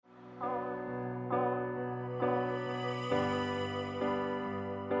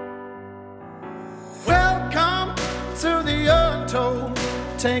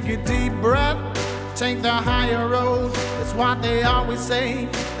take a deep breath, take the higher road. That's what they always say,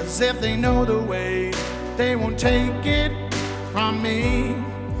 as if they know the way. They won't take it from me.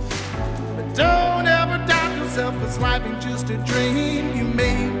 But don't ever doubt yourself, 'cause life ain't just a dream. You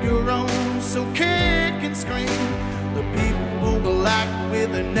make your own, so kick and scream. The people will act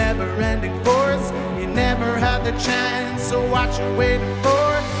with a never-ending force. You never had the chance, so what you waiting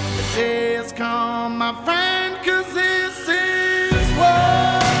for? The day has come, my friend, 'cause this is war.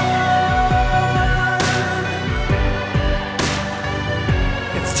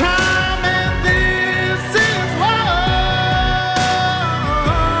 It's time and this is war.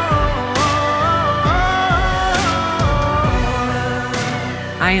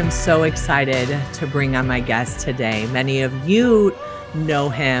 I am so excited to bring on my guest today. Many of you know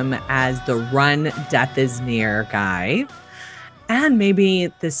him as the Run Death is Near guy and maybe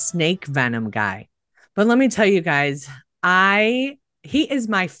the snake venom guy. But let me tell you guys, he is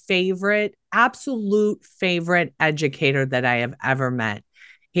my favorite, absolute favorite educator that I have ever met.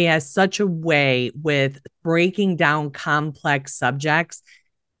 He has such a way with breaking down complex subjects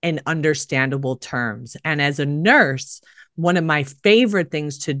in understandable terms. And as a nurse, one of my favorite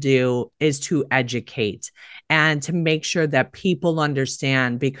things to do is to educate and to make sure that people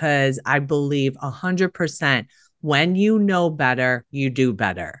understand, because I believe 100% when you know better, you do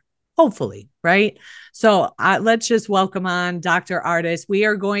better. Hopefully, right? So let's just welcome on Dr. Artis. We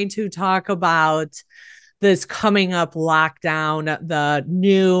are going to talk about this coming up lockdown, the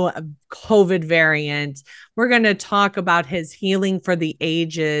new COVID variant. We're going to talk about his Healing for the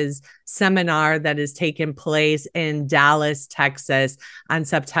Ages seminar that is taking place in Dallas, Texas on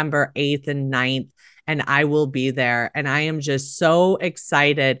September 8th and 9th. And I will be there. And I am just so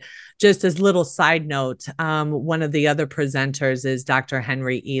excited. Just as a little side note, one of the other presenters is Dr.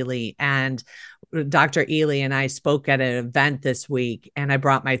 Henry Ely. And Dr. Ely and I spoke at an event this week, and I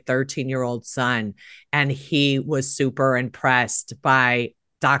brought my 13-year-old son, and he was super impressed by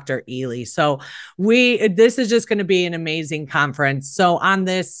Dr. Ely. So this is just going to be an amazing conference. So on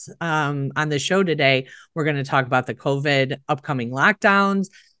the show today, we're going to talk about the COVID upcoming lockdowns.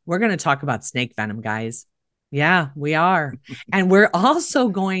 We're going to talk about snake venom, guys. Yeah, we are. And we're also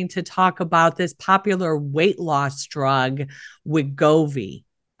going to talk about this popular weight loss drug, Wegovy.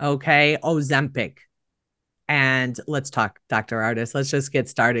 Okay, Ozempic. And let's talk, Dr. Artis. Let's just get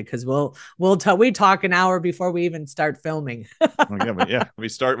started, because we talk an hour before we even start filming. We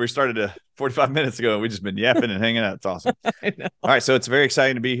started 45 minutes ago. We've just been yapping and hanging out. It's awesome. All right, so it's very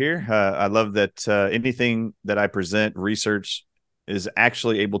exciting to be here. I love that anything that I present, research, is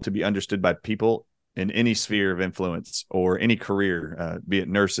actually able to be understood by people in any sphere of influence or any career, be it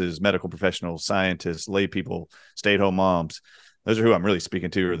nurses, medical professionals, scientists, lay people, stay-at-home moms. Those are who I'm really speaking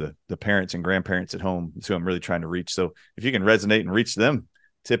to, or the parents and grandparents at home is who I'm really trying to reach. So if you can resonate and reach them,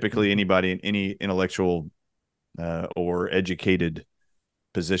 typically anybody in any intellectual or educated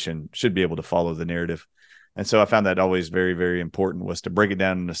position should be able to follow the narrative. And so I found that always very, very important, was to break it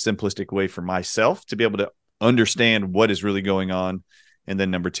down in a simplistic way for myself to be able to understand what is really going on. And then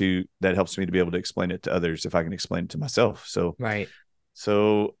number two, that helps me to be able to explain it to others if I can explain it to myself. So, right.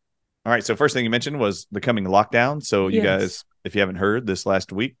 So, all right. So first thing you mentioned was the coming lockdown. So you guys, if you haven't heard, this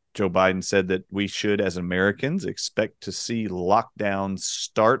last week, Joe Biden said that we should, as Americans, expect to see lockdowns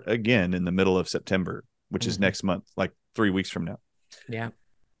start again in the middle of September, which is next month, like 3 weeks from now. Yeah.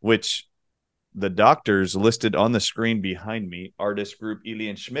 Which the doctors listed on the screen behind me, Artist Group, Ely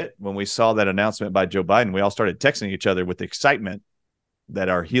and Schmidt, when we saw that announcement by Joe Biden, we all started texting each other with excitement that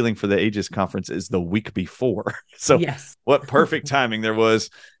our Healing for the Ages conference is the week before. So what perfect timing there was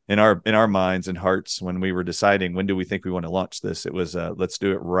in our minds and hearts when we were deciding when do we think we want to launch this. It was let's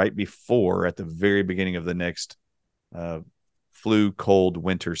do it right before, at the very beginning of the next flu, cold,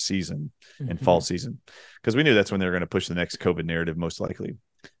 winter season and fall season, because we knew that's when they were going to push the next COVID narrative most likely.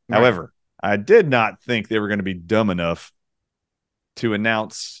 Right. However, I did not think they were going to be dumb enough to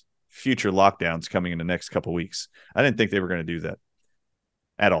announce future lockdowns coming in the next couple of weeks. I didn't think they were going to do that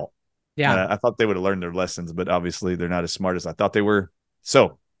at all. Yeah. I thought they would have learned their lessons, but obviously they're not as smart as I thought they were.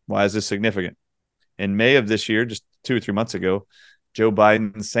 So why is this significant? In May of this year, just 2 or 3 months ago, Joe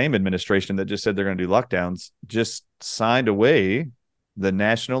Biden's same administration that just said they're going to do lockdowns just signed away the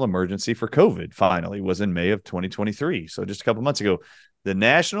national emergency for COVID. Finally, was in May of 2023. So just a couple months ago, the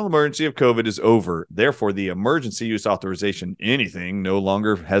national emergency of COVID is over. Therefore, the emergency use authorization, anything, no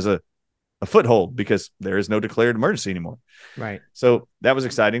longer has a foothold because there is no declared emergency anymore. Right. So that was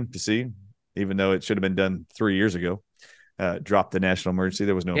exciting to see, even though it should have been done 3 years ago. Drop the national emergency.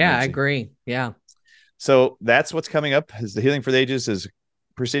 There was no emergency. I agree. Yeah. So that's what's coming up. Is the Healing for the Ages is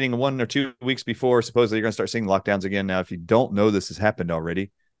preceding 1 or 2 weeks before, supposedly you're going to start seeing lockdowns again. Now, if you don't know this has happened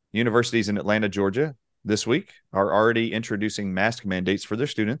already, universities in Atlanta, Georgia, this week are already introducing mask mandates for their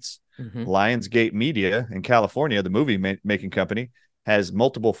students. Lionsgate Media in California, the movie making company, has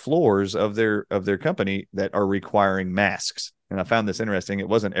multiple floors of their company that are requiring masks. And I found this interesting. It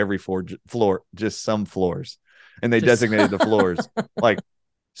wasn't every floor, just some floors. And they designated the floors like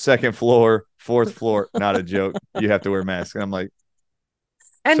second floor, fourth floor, not a joke. You have to wear masks. And I'm like,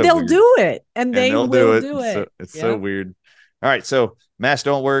 and so they'll weird. Do it. And they will do it. So, it's so weird. All right. So masks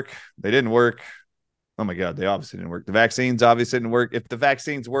don't work. They didn't work. Oh my God, they obviously didn't work. The vaccines obviously didn't work. If the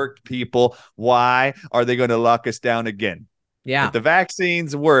vaccines worked, people, why are they going to lock us down again? Yeah. If the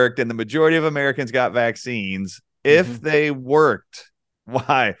vaccines worked and the majority of Americans got vaccines, if they worked,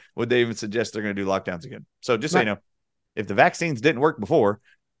 why would they even suggest they're going to do lockdowns again? So just so you know, if the vaccines didn't work before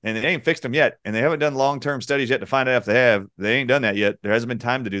and they ain't fixed them yet, and they haven't done long-term studies yet to find out if they ain't done that yet. There hasn't been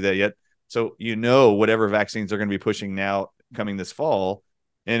time to do that yet. So, whatever vaccines they're going to be pushing now coming this fall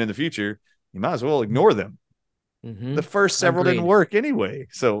and in the future, you might as well ignore them. The first several didn't work anyway.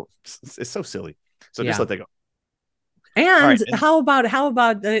 So it's so silly. So just let that go. And how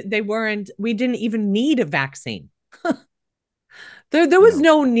about we didn't even need a vaccine. There was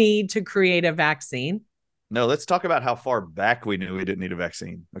no need to create a vaccine. No, let's talk about how far back we knew we didn't need a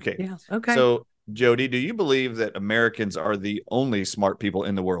vaccine. Okay. Yeah. Okay. So Jody, do you believe that Americans are the only smart people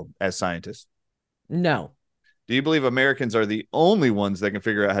in the world as scientists? No. Do you believe Americans are the only ones that can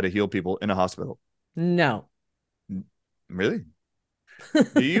figure out how to heal people in a hospital? No. Really?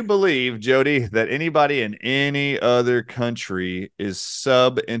 Do you believe, Jody, that anybody in any other country is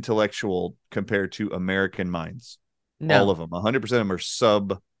sub-intellectual compared to American minds? No. All of them. 100% of them are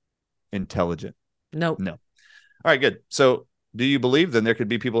sub-intelligent. Nope. No. All right, good. So do you believe then there could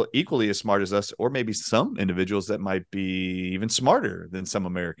be people equally as smart as us, or maybe some individuals that might be even smarter than some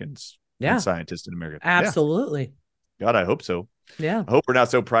Americans? Yeah. Scientists in America. Absolutely. Yeah. God, I hope so. Yeah. I hope we're not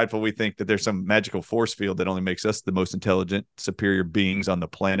so prideful we think that there's some magical force field that only makes us the most intelligent, superior beings on the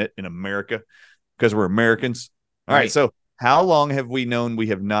planet in America because we're Americans. All right. So how long have we known we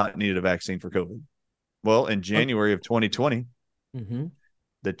have not needed a vaccine for COVID? Well, in January of 2020,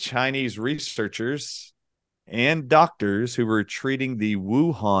 the Chinese researchers and doctors who were treating the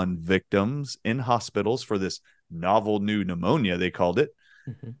Wuhan victims in hospitals for this novel new pneumonia, they called it.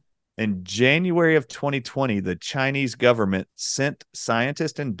 In January of 2020, the Chinese government sent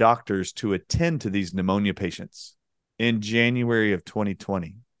scientists and doctors to attend to these pneumonia patients in January of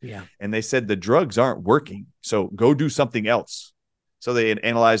 2020. Yeah. And they said the drugs aren't working, so go do something else. So they had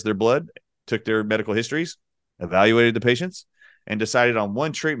analyzed their blood, took their medical histories, evaluated the patients, and decided on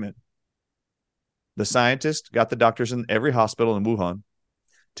one treatment. The scientists got the doctors in every hospital in Wuhan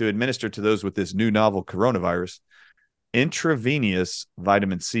to administer to those with this new novel coronavirus intravenous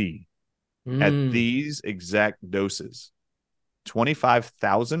vitamin C at these exact doses,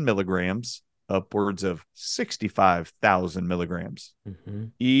 25,000 milligrams, upwards of 65,000 milligrams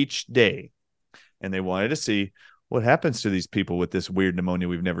each day. And they wanted to see what happens to these people with this weird pneumonia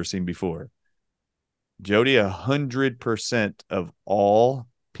we've never seen before. Jody, 100% of all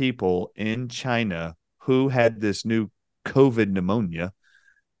people in China who had this new COVID pneumonia,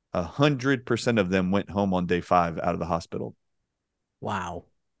 100% of them went home on day 5 out of the hospital. Wow.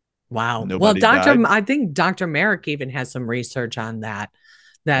 Nobody well, died. I think Dr. Merrick even has some research on that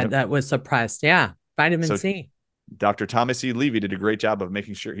was suppressed. Yeah. Vitamin C. Dr. Thomas E. Levy did a great job of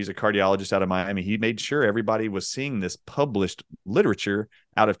making sure, he's a cardiologist out of Miami. He made sure everybody was seeing this published literature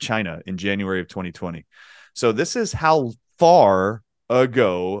out of China in January of 2020. So this is how far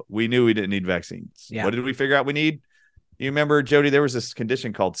ago we knew we didn't need vaccines. Yeah. What did we figure out we need? You remember, Jody, there was this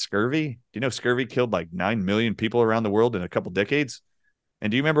condition called scurvy. Do you know scurvy killed like 9 million people around the world in a couple decades? And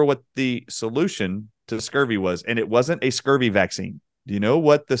do you remember what the solution to scurvy was? And it wasn't a scurvy vaccine. Do you know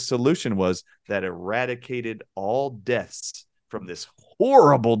what the solution was that eradicated all deaths from this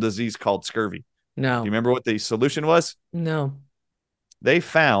horrible disease called scurvy? No. Do you remember what the solution was? No. They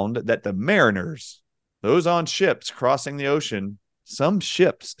found that the mariners, those on ships crossing the ocean, some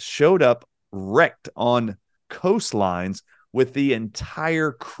ships showed up wrecked on coastlines with the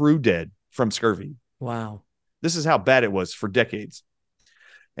entire crew dead from scurvy. Wow. This is how bad it was for decades.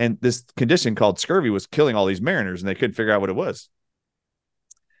 And this condition called scurvy was killing all these mariners, and they couldn't figure out what it was.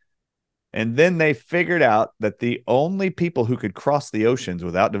 And then they figured out that the only people who could cross the oceans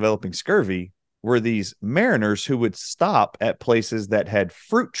without developing scurvy were these mariners who would stop at places that had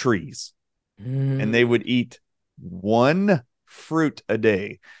fruit trees. And they would eat one fruit a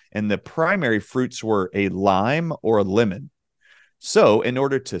day. And the primary fruits were a lime or a lemon. So in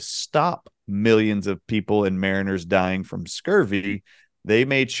order to stop millions of people and mariners dying from scurvy, They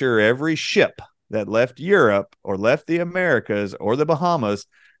made sure every ship that left Europe or left the Americas or the Bahamas,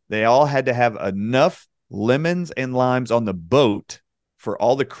 they all had to have enough lemons and limes on the boat for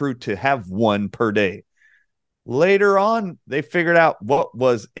all the crew to have one per day. Later on, they figured out what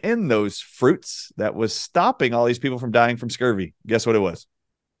was in those fruits that was stopping all these people from dying from scurvy. Guess what it was?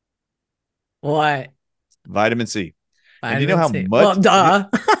 What? Vitamin C. Vitamin and do you know how C. much? Well, duh.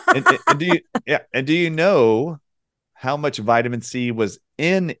 And do you know how much vitamin C was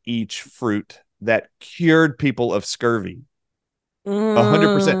in each fruit that cured people of scurvy?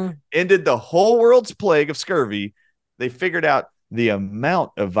 100%. Ended the whole world's plague of scurvy. They figured out the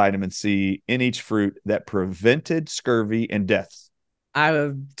amount of vitamin C in each fruit that prevented scurvy and deaths. I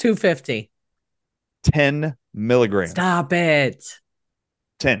have 250. 10 milligrams. Stop it.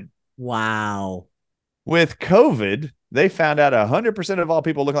 10. Wow. With COVID, they found out 100% of all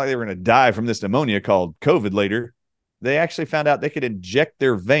people look like they were going to die from this pneumonia called COVID later. They actually found out they could inject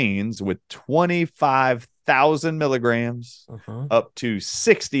their veins with 25,000 milligrams up to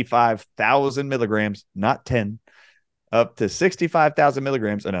 65,000 milligrams, not 10, up to 65,000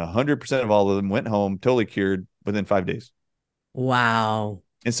 milligrams. And 100% of all of them went home totally cured within 5 days. Wow.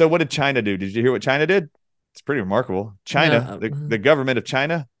 And so what did China do? Did you hear what China did? It's pretty remarkable. China, the government of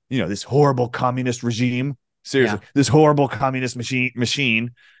China, this horrible communist regime. Seriously, this horrible communist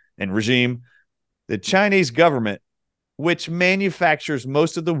machine and regime. The Chinese government, which manufactures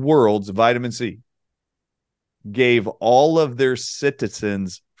most of the world's vitamin C, gave all of their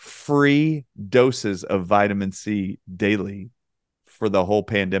citizens free doses of vitamin C daily for the whole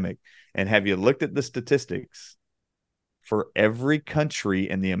pandemic. And have you looked at the statistics for every country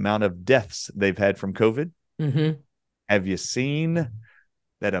and the amount of deaths they've had from COVID? Mm-hmm. Have you seen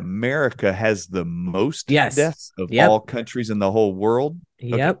that America has the most deaths of all countries in the whole world?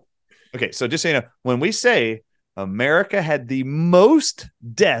 Yep. Okay, so just so you know, when we say America had the most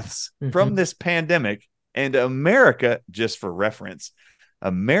deaths from this pandemic, and America, just for reference,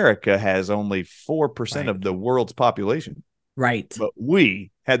 America has only 4% of the world's population. Right. But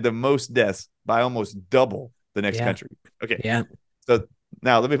we had the most deaths by almost double the next country. Okay. Yeah. So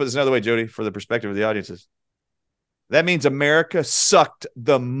now let me put this another way, Jody, for the perspective of the audiences. That means America sucked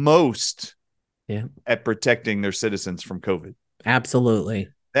the most at protecting their citizens from COVID. Absolutely.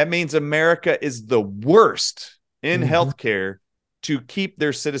 That means America is the worst in healthcare to keep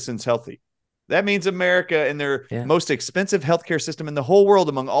their citizens healthy. That means America and their most expensive healthcare system in the whole world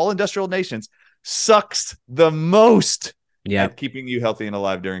among all industrial nations sucks the most at keeping you healthy and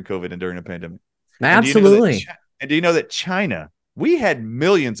alive during COVID and during a pandemic. Absolutely. And do you know that China, we had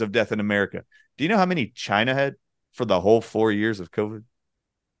millions of deaths in America. Do you know how many China had for the whole 4 years of COVID?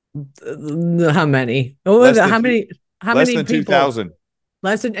 How many? How many people? 2,000.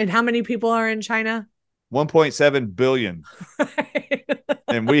 And how many people are in China? 1.7 billion.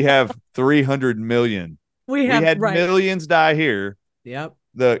 And we have 300 million. We had millions die here. Yep.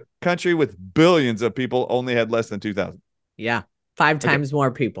 The country with billions of people only had less than 2,000. Yeah. 5 times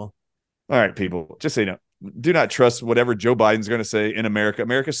more people. All right, people, just so you know, do not trust whatever Joe Biden's going to say in America.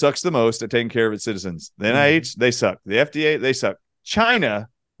 America sucks the most at taking care of its citizens. The NIH, they suck. The FDA, they suck. China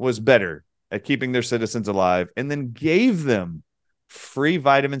was better at keeping their citizens alive and then gave them free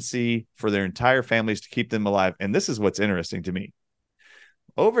vitamin C for their entire families to keep them alive. And this is what's interesting to me.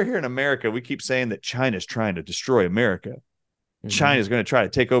 Over here in America, we keep saying that China's trying to destroy America. China's going to try to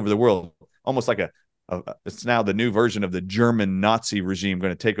take over the world, almost like it's now the new version of the German Nazi regime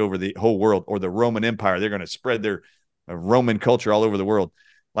going to take over the whole world, or the Roman Empire. They're going to spread their Roman culture all over the world.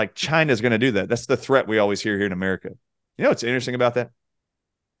 Like China's going to do that. That's the threat we always hear here in America. You know what's interesting about that?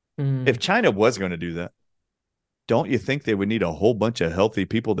 If China was going to do that, don't you think they would need a whole bunch of healthy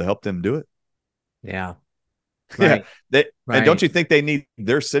people to help them do it? Yeah. Right. And don't you think they need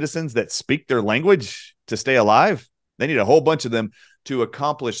their citizens that speak their language to stay alive? They need a whole bunch of them to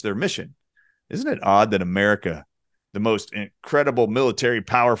accomplish their mission. Isn't it odd that America, the most incredible military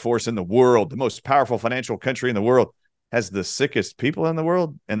power force in the world, the most powerful financial country in the world, has the sickest people in the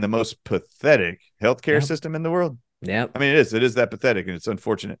world and the most pathetic healthcare system in the world? Yep. I mean, it is that pathetic, and it's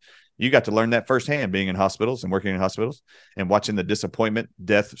unfortunate. You got to learn that firsthand being in hospitals and working in hospitals and watching the disappointment,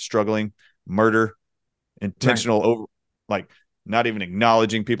 death, struggling, murder, intentional not even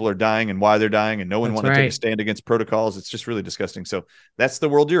acknowledging people are dying and why they're dying, and no one wanting to take a stand against protocols. It's just really disgusting. So that's the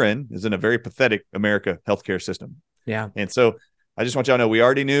world you're in, is in a very pathetic America healthcare system. Yeah. And so I just want y'all to know, we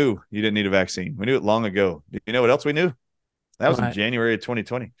already knew you didn't need a vaccine. We knew it long ago. Do you know what else we knew? That was in January of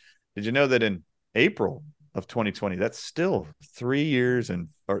 2020. Did you know that in April of 2020, that's still 3 years and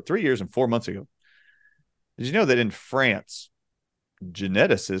 4 months ago? Did you know that in France,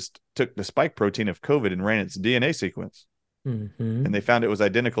 geneticists took the spike protein of COVID and ran its DNA sequence? Mm-hmm. And they found it was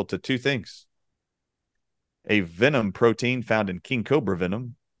identical to two things: a venom protein found in king cobra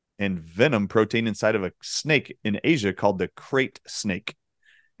venom and venom protein inside of a snake in Asia called the crate snake.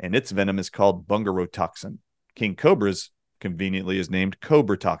 And its venom is called bungarotoxin. King cobra's conveniently is named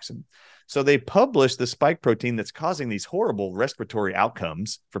cobra toxin. So they published the spike protein that's causing these horrible respiratory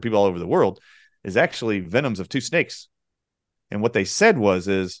outcomes for people all over the world is actually venoms of two snakes. And what they said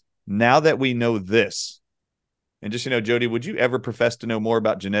is now that we know this, and just, Jody, would you ever profess to know more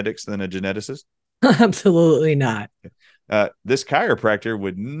about genetics than a geneticist? Absolutely not. This chiropractor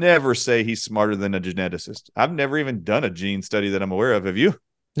would never say he's smarter than a geneticist. I've never even done a gene study that I'm aware of. Have you?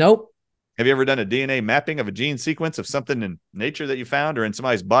 Nope. Have you ever done a DNA mapping of a gene sequence of something in nature that you found or in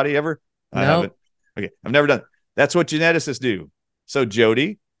somebody's body ever? I haven't. Okay, I've never done it. That's what geneticists do. So,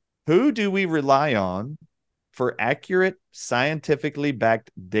 Jody, who do we rely on for accurate, scientifically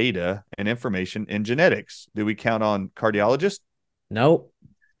backed data and information in genetics? Do we count on cardiologists? Nope.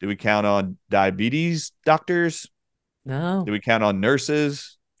 Do we count on diabetes doctors? No. Do we count on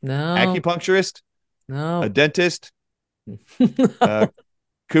nurses? No. Acupuncturist? No. A dentist?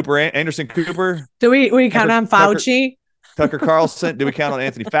 Anderson Cooper? Do we count on Fauci? Tucker Carlson? Do we count on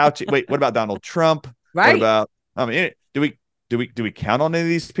Anthony Fauci? Wait, what about Donald Trump? Right. What about? I mean, do we count on any of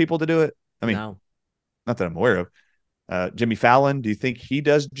these people to do it? I mean, no. Not that I'm aware of. Jimmy Fallon, do you think he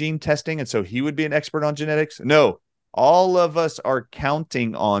does gene testing and so he would be an expert on genetics? No. All of us are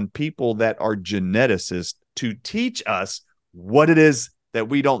counting on people that are geneticists to teach us what it is that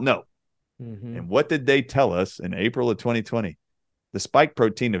we don't know. Mm-hmm. And what did they tell us in April of 2020? The spike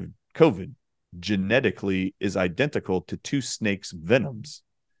protein of COVID genetically is identical to two snakes' venoms.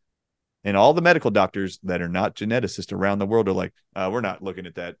 And all the medical doctors that are not geneticists around the world are like, we're not looking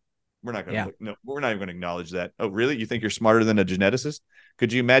at that. We're not going to look. No, we're not even going to acknowledge that. Oh, really? You think you're smarter than a geneticist?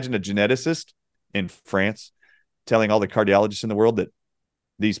 Could you imagine a geneticist in France telling all the cardiologists in the world that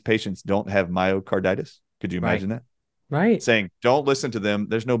these patients don't have myocarditis? Could you imagine that? Right. Saying, don't listen to them.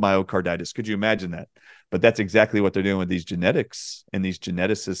 There's no myocarditis. Could you imagine that? But that's exactly what they're doing with these genetics and these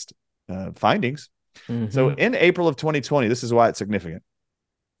geneticist findings. Mm-hmm. So in April of 2020, this is why it's significant.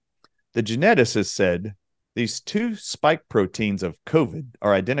 The geneticists said these two spike proteins of COVID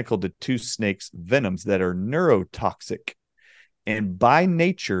are identical to two snakes' venoms that are neurotoxic. And by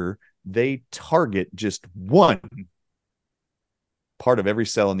nature, they target just one part of every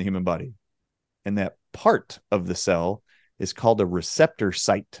cell in the human body. And that part of the cell is called a receptor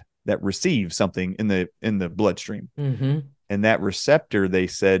site that receives something in the bloodstream. Mm-hmm. And that receptor, they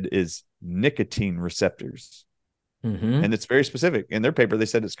said, is nicotine receptors. Mm-hmm. And it's very specific. In their paper, they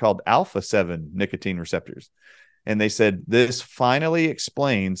said it's called alpha-7 nicotine receptors. And they said this finally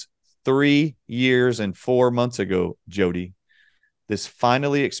explains 3 years and 4 months ago, Jody. This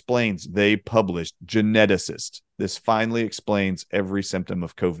finally explains, they published, geneticists. This finally explains every symptom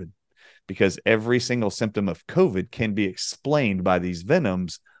of COVID, because every single symptom of COVID can be explained by these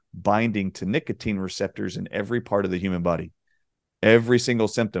venoms binding to nicotine receptors in every part of the human body. Every single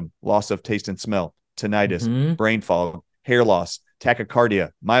symptom: loss of taste and smell, tinnitus, mm-hmm. brain fog, hair loss,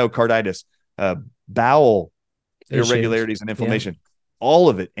 tachycardia, myocarditis, bowel irregularities and inflammation, all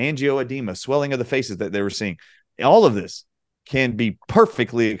of it, angioedema, swelling of the faces that they were seeing. All of this can be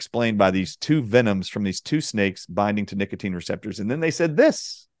perfectly explained by these two venoms from these two snakes binding to nicotine receptors. And then they said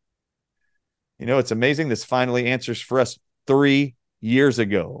this, it's amazing. This finally answers for us 3 years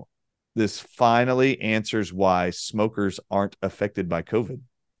ago. This finally answers why smokers aren't affected by COVID,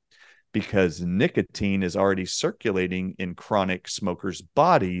 because nicotine is already circulating in chronic smokers'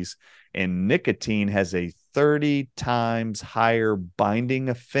 bodies, and nicotine has a 30 times higher binding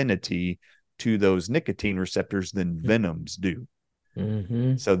affinity to those nicotine receptors than venoms do.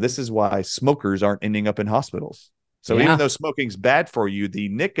 Mm-hmm. So this is why smokers aren't ending up in hospitals. So even though smoking's bad for you, the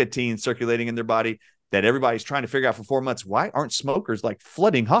nicotine circulating in their body that everybody's trying to figure out for 4 months, why aren't smokers like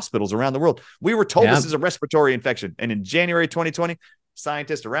flooding hospitals around the world? We were told this is a respiratory infection. And in January 2020,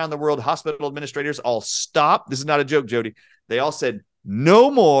 scientists around the world, hospital administrators all stopped. This is not a joke, Jody. They all said, no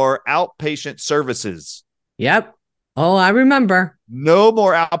more outpatient services. Yep. Oh, I remember. No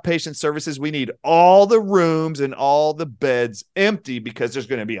more outpatient services. We need all the rooms and all the beds empty, because there's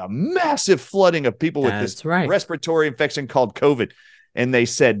going to be a massive flooding of people with this respiratory infection called COVID. And they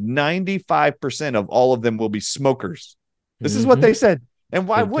said 95% of all of them will be smokers. This is what they said. And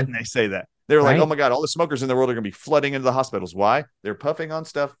why wouldn't they say that? They're like, oh my God, all the smokers in the world are going to be flooding into the hospitals. Why? They're puffing on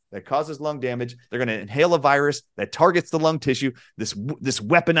stuff that causes lung damage. They're going to inhale a virus that targets the lung tissue. This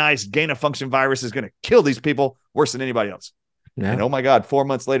weaponized gain-of-function virus is going to kill these people worse than anybody else. Yeah. And oh my God, 4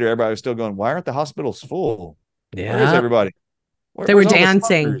 months later, everybody was still going, why aren't the hospitals full? Yeah. Where is everybody? They were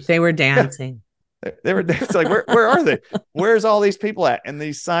dancing. They were dancing. It's like, where are they? Where's all these people at? And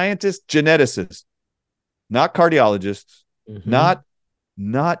these scientists, geneticists, not cardiologists, not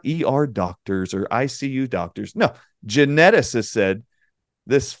ER doctors or ICU doctors. No, geneticists said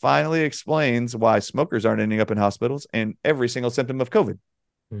this finally explains why smokers aren't ending up in hospitals and every single symptom of COVID.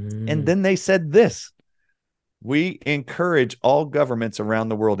 And then they said this: we encourage all governments around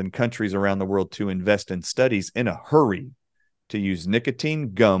the world and countries around the world to invest in studies in a hurry to use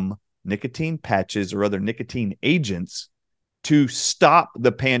nicotine gum, nicotine patches, or other nicotine agents to stop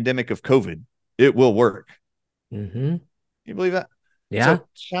the pandemic of COVID. It will work. You believe that? Yeah. So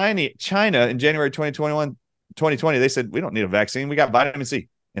China in January 2020, they said, we don't need a vaccine. We got vitamin C.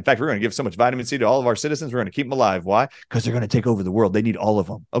 In fact, we're going to give so much vitamin C to all of our citizens. We're going to keep them alive. Why? Because they're going to take over the world. They need all of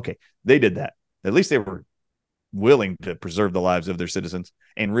them. Okay. They did that. At least they were willing to preserve the lives of their citizens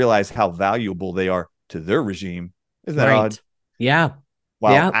and realize how valuable they are to their regime. Isn't that odd? Yeah.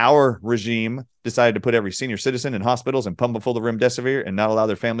 While our regime decided to put every senior citizen in hospitals and pump them full of remdesivir and not allow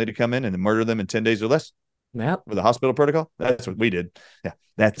their family to come in and then murder them in 10 days or less. Yep. With a hospital protocol. That's what we did. Yeah.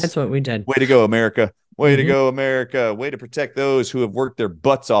 That's what we did. Way to go, America. Way to go, America. Way to protect those who have worked their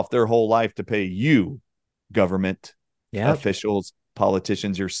butts off their whole life to pay you, government officials,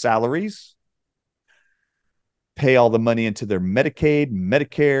 politicians, your salaries. Pay all the money into their Medicaid,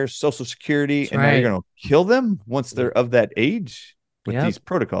 Medicare, Social Security, and now you're going to kill them once they're of that age with these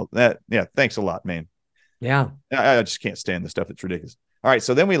protocols. Thanks a lot, man. Yeah. I just can't stand the stuff that's ridiculous. All right,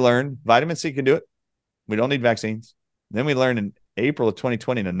 so then we learned vitamin C can do it. We don't need vaccines. Then we learned in April of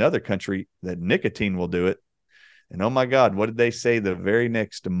 2020 in another country that nicotine will do it. And oh my God, what did they say the very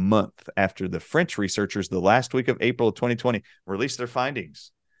next month after the French researchers, the last week of April of 2020, released their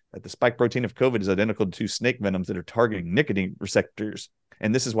findings that the spike protein of COVID is identical to snake venoms that are targeting nicotine receptors.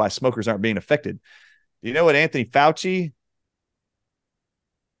 And this is why smokers aren't being affected. Do you know what Anthony Fauci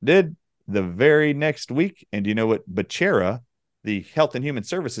did the very next week? And do you know what Becerra, the Health and Human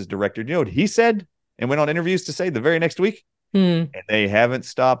Services Director, do you know what he said and went on interviews to say the very next week? And they haven't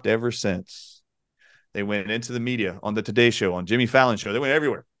stopped ever since. They went into the media, on the Today Show, on Jimmy Fallon's show. They went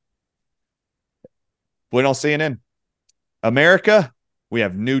everywhere. Went on CNN. America, we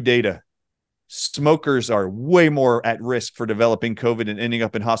have new data. Smokers are way more at risk for developing COVID and ending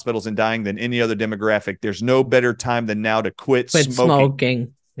up in hospitals and dying than any other demographic. There's no better time than now to quit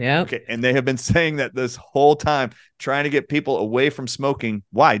smoking. Yeah. Okay. And they have been saying that this whole time, trying to get people away from smoking.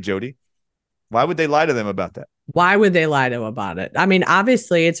 Why, Jody? Why would they lie to them about that? Why would they lie to them about it? I mean,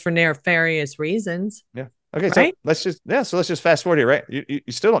 obviously it's for nefarious reasons. Yeah. Okay. Right? So let's just fast forward here, right? You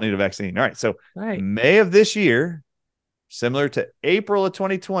still don't need a vaccine. All right. So May of this year, similar to April of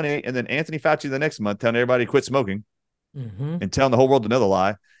 2020, and then Anthony Fauci the next month telling everybody to quit smoking and telling the whole world another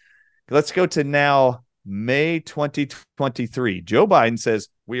lie. Let's go to now May 2023. Joe Biden says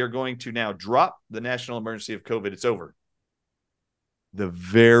we are going to now drop the national emergency of COVID. It's over. The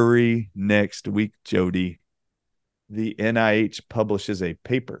very next week, Jody, the NIH publishes a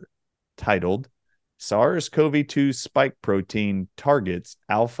paper titled SARS-CoV-2 Spike Protein Targets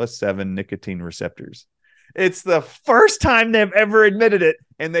Alpha-7 Nicotine Receptors. It's the first time they've ever admitted it,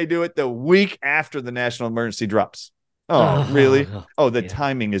 and they do it the week after the national emergency drops. Oh, really? Oh, the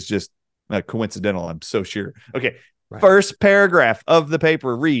timing is just coincidental, I'm so sure. Okay, First paragraph of the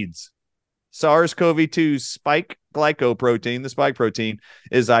paper reads, SARS-CoV-2 spike glycoprotein, the spike protein,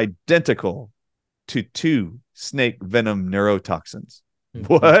 is identical to 2 snake venom neurotoxins.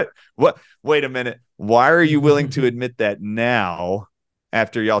 What? Wait a minute. Why are you willing to admit that now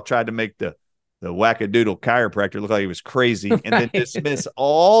after y'all tried to make the wackadoodle chiropractor look like he was crazy and then dismiss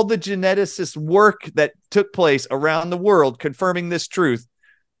all the geneticist work that took place around the world confirming this truth?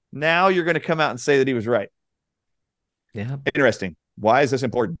 Now you're going to come out and say that he was right. Yeah. Interesting. Why is this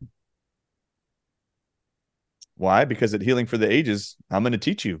important? Why? Because at Healing for the Ages, I'm going to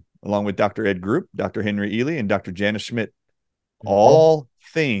teach you, along with Dr. Ed Group, Dr. Henry Ely, and Dr. Janice Schmidt, all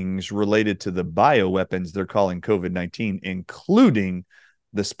things related to the bioweapons they're calling COVID-19, including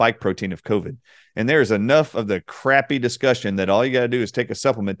the spike protein of COVID. And there's enough of the crappy discussion that all you got to do is take a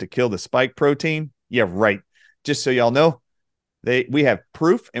supplement to kill the spike protein. Yeah, right. Just so y'all know, we have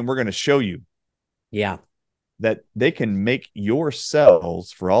proof, and we're going to show you. Yeah. That they can make your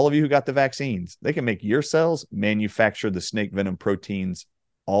cells, for all of you who got the vaccines, they can make your cells manufacture the snake venom proteins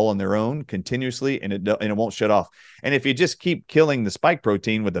all on their own continuously, and it won't shut off. And if you just keep killing the spike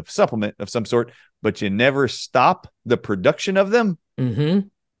protein with a supplement of some sort, but you never stop the production of them,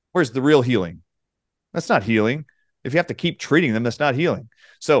 where's the real healing? That's not healing. If you have to keep treating them, that's not healing.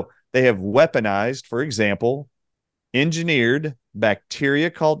 So they have weaponized, for example, engineered bacteria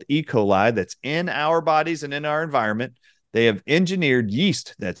called E. coli that's in our bodies and in our environment They have engineered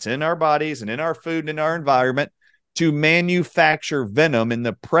yeast that's in our bodies and in our food and in our environment to manufacture venom in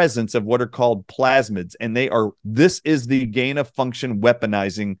the presence of what are called plasmids. And this is the gain of function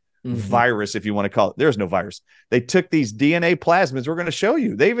weaponizing virus, if you want to call it. There's no virus. They took these DNA plasmids. We're going to show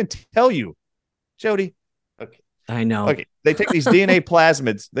you. They even tell you, Jody. Okay. I know. Okay. They take these DNA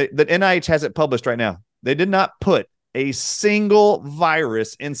plasmids that NIH has it published right now. They did not put a single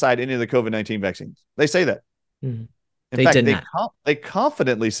virus inside any of the COVID-19 vaccines. They say that. Mm-hmm. In fact, they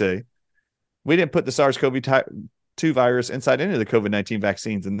confidently say we didn't put the SARS-CoV-2 virus inside any of the COVID-19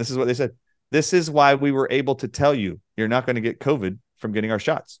 vaccines. And this is what they said. This is why we were able to tell you you're not going to get COVID from getting our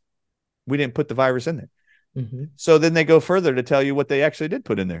shots. We didn't put the virus in there. Mm-hmm. So then they go further to tell you what they actually did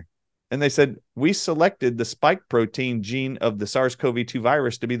put in there. And they said, we selected the spike protein gene of the SARS-CoV-2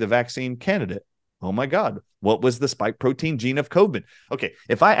 virus to be the vaccine candidate. Oh my God. What was the spike protein gene of COVID? Okay.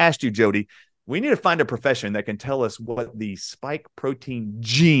 If I asked you, Jody, we need to find a profession that can tell us what the spike protein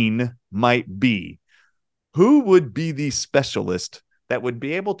gene might be. Who would be the specialist that would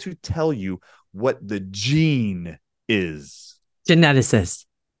be able to tell you what the gene is? Geneticist.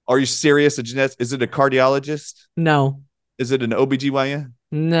 Are you serious? Is it a cardiologist? No. Is it an OBGYN?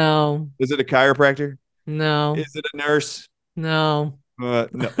 No. Is it a chiropractor? No. Is it a nurse? No. No.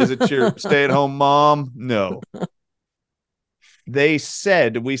 Is it your stay-at-home mom? No. They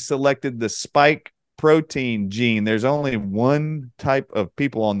said we selected the spike protein gene. There's only one type of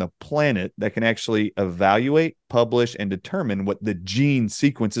people on the planet that can actually evaluate, publish, and determine what the gene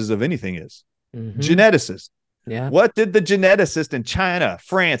sequences of anything is. Mm-hmm. Geneticists. Yeah. What did the geneticist in China,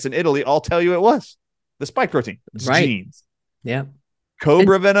 France, and Italy all tell you it was? The spike protein. It's genes. Yeah.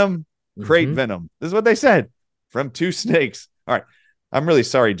 Cobra venom, crate venom. This is what they said from 2 snakes. All right. I'm really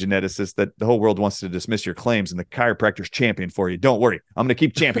sorry, geneticists, that the whole world wants to dismiss your claims and the chiropractor's champion for you. Don't worry. I'm going to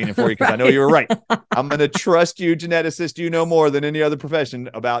keep championing for you because I know you were right. I'm going to trust you, geneticist. You know more than any other profession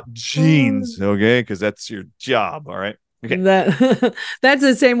about genes, okay? Because that's your job, all right? Okay. That's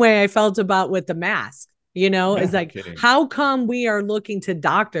the same way I felt about with the mask. It's like, how come we are looking to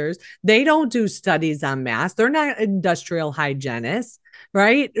doctors? They don't do studies on masks. They're not industrial hygienists,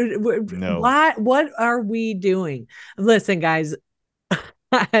 right? No. What are we doing? Listen, guys,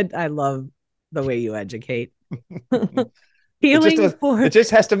 I love the way you educate. It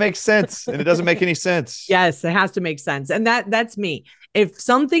just has to make sense, and it doesn't make any sense. Yes, it has to make sense. And that's me. If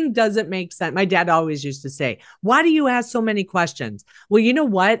something doesn't make sense, my dad always used to say, why do you ask so many questions? Well, you know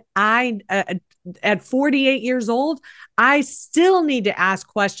what? At 48 years old, I still need to ask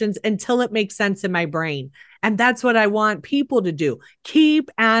questions until it makes sense in my brain. And that's what I want people to do. Keep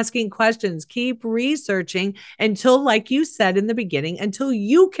asking questions, keep researching until, like you said in the beginning, until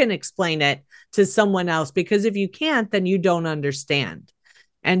you can explain it to someone else. Because if you can't, then you don't understand.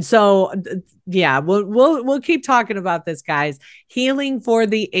 And so, yeah, we'll keep talking about this, guys.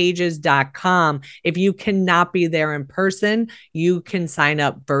 Healingfortheages.com. If you cannot be there in person, you can sign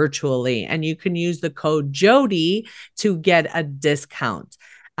up virtually, and you can use the code Jody to get a discount.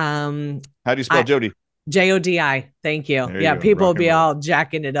 How do you spell Jody? Jodi. Thank you. Yeah, people will be all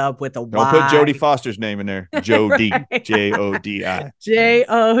jacking it up with a Y. Don't put Jodie Foster's name in there. Jody. Right. Jodi.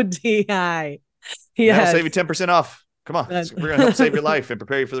 Jodi. Yes. That'll save you 10% off. Come on. We're going to help save your life and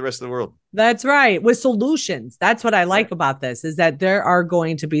prepare you for the rest of the world. That's right. With solutions. That's what I like about this, is that there are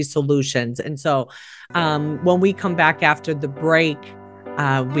going to be solutions. And so when we come back after the break,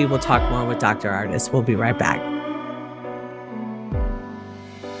 we will talk more with Dr. Artis. We'll be right back.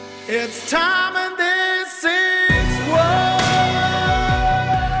 It's time and this is what.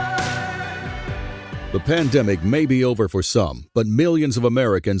 The pandemic may be over for some, but millions of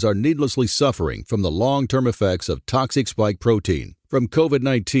Americans are needlessly suffering from the long-term effects of toxic spike protein from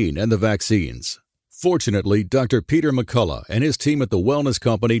COVID-19 and the vaccines. Fortunately, Dr. Peter McCullough and his team at the Wellness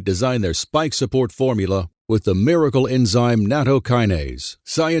Company designed their spike support formula with the miracle enzyme nattokinase,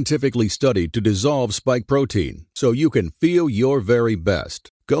 scientifically studied to dissolve spike protein so you can feel your very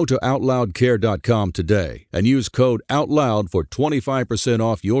best. Go to OutLoudCare.com today and use code OUTLOUD for 25%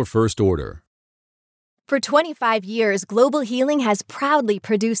 off your first order. For 25 years, Global Healing has proudly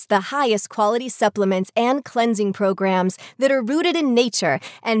produced the highest quality supplements and cleansing programs that are rooted in nature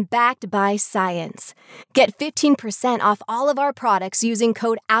and backed by science. Get 15% off all of our products using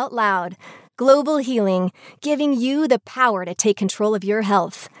code OUTLOUD. Global Healing, giving you the power to take control of your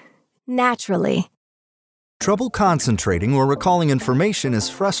health naturally. Trouble concentrating or recalling information is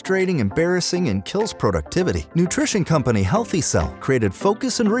frustrating, embarrassing, and kills productivity. Nutrition company Healthy Cell created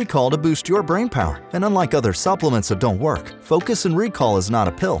Focus and Recall to boost your brain power. And unlike other supplements that don't work, Focus and Recall is not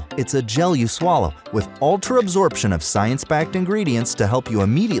a pill. It's a gel you swallow with ultra absorption of science-backed ingredients to help you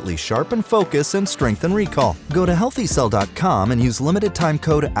immediately sharpen focus and strengthen recall. Go to healthycell.com and use limited time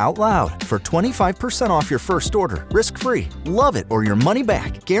code OUTLOUD for 25% off your first order. Risk-free. Love it or your money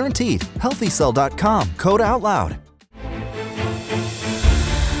back. Guaranteed. Healthycell.com. Code OUTLOUD. With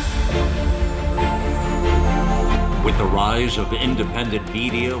the rise of independent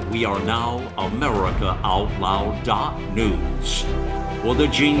media, we are now AmericaOutloud.news. For the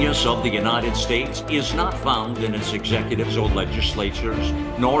genius of the United States is not found in its executives or legislatures,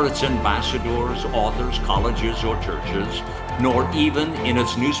 nor its ambassadors, authors, colleges, or churches, nor even in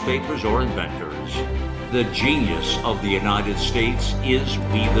its newspapers or inventors. The genius of the United States is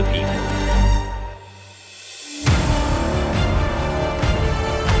we the people.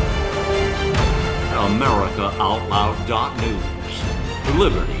 AmericaOutloud.news.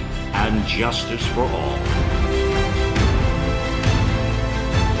 Liberty and justice for all.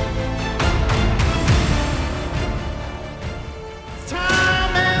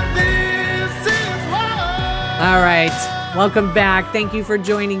 All right. Welcome back. Thank you for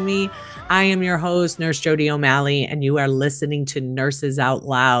joining me. I am your host, Nurse Jody O'Malley, and you are listening to Nurses Out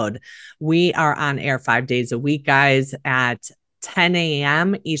Loud. We are on air 5 days a week, guys, at 10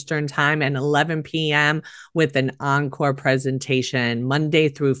 a.m. Eastern Time and 11 p.m. with an encore presentation Monday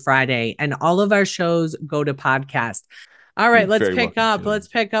through Friday. And all of our shows go to podcast. All right, let's pick up. Let's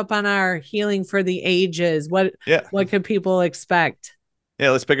pick up on our healing for the ages. What could people expect?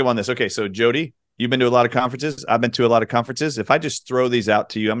 Yeah, let's pick up on this. Okay, so Jody, you've been to a lot of conferences. I've been to a lot of conferences. If I just throw these out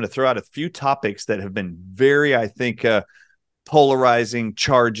to you, I'm going to throw out a few topics that have been very, I think, polarizing,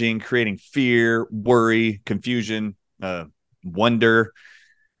 charging, creating fear, worry, confusion, wonder.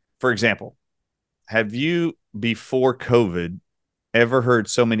 For example, have you, before COVID, ever heard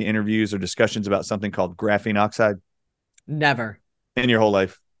so many interviews or discussions about something called graphene oxide? Never. In your whole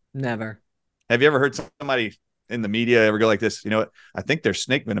life? Never. Have you ever heard somebody in the media ever go like this? You know what? I think there's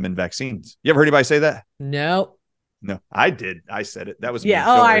snake venom in vaccines. You ever heard anybody say that? No. No, I did. I said it. That was me.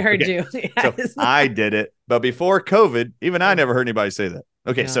 Oh, I heard you. Yes. So I did it. But before COVID, even I never heard anybody say that.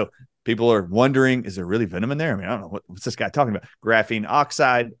 Okay, so people are wondering, is there really venom in there? I mean, I don't know. What's this guy talking about? Graphene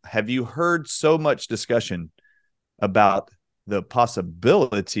oxide. Have you heard so much discussion about the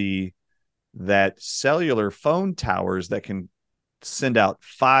possibility that cellular phone towers that can send out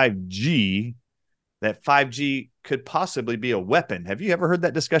 5G, that 5G could possibly be a weapon? Have you ever heard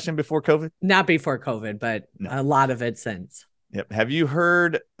that discussion before COVID? Not before COVID, but a lot of it since. Yep. Have you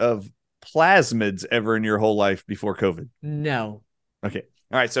heard of plasmids ever in your whole life before COVID? No. Okay.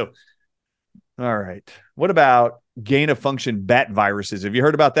 All right. So, all right. What about gain of function bat viruses? Have you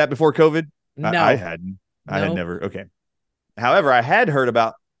heard about that before COVID? No. I hadn't. I had never. Okay. However, I had heard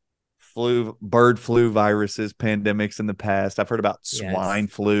about bird flu viruses, pandemics in the past. I've heard about swine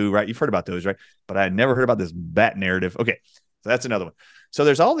flu, right? You've heard about those, right? But I had never heard about this bat narrative. Okay. So that's another one. So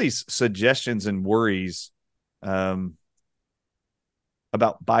there's all these suggestions and worries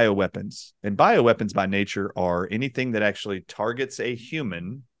about bioweapons. And bioweapons by nature are anything that actually targets a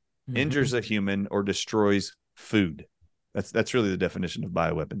human, injures a human, or destroys food. That's really the definition of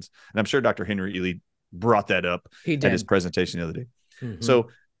bioweapons. And I'm sure Dr. Henry Ely brought that up at his presentation the other day. So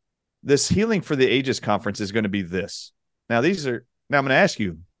this Healing for the Ages conference is going to be this. Now I'm going to ask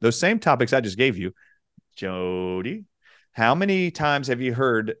you those same topics I just gave you, Jody. How many times have you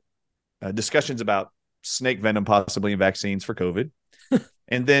heard discussions about snake venom possibly in vaccines for COVID?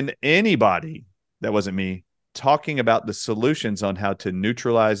 And then anybody, that wasn't me, talking about the solutions on how to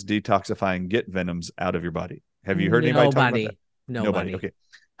neutralize, detoxify, and get venoms out of your body? Have you heard anybody talk about that? Nobody. Okay.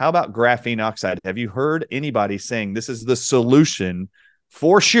 How about graphene oxide? Have you heard anybody saying this is the solution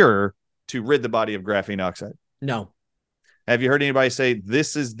for sure to rid the body of graphene oxide? No. Have you heard anybody say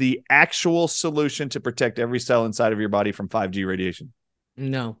this is the actual solution to protect every cell inside of your body from 5G radiation?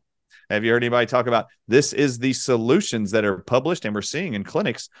 No. Have you heard anybody talk about this is the solutions that are published and we're seeing in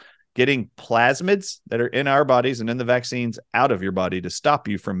clinics, getting plasmids that are in our bodies and in the vaccines out of your body to stop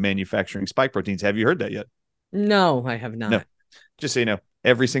you from manufacturing spike proteins? Have you heard that yet? No, I have not. No. Just so you know,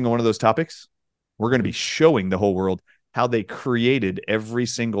 every single one of those topics, we're going to be showing the whole world how they created every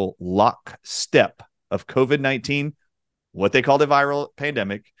single lock step of COVID-19, what they called a viral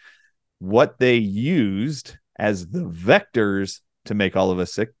pandemic, what they used as the vectors to make all of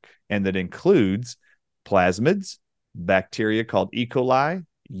us sick. And that includes plasmids, bacteria called E. coli,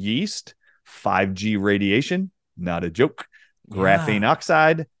 yeast, 5G radiation, not a joke, graphene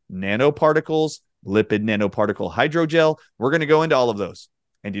oxide, nanoparticles, lipid nanoparticle hydrogel. We're going to go into all of those.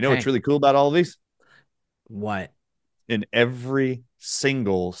 And you know what's really cool about all of these? What? In every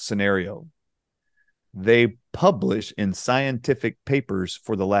single scenario, they publish in scientific papers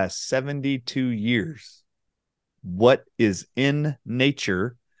for the last 72 years what is in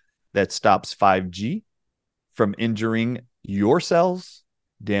nature that stops 5G from injuring your cells,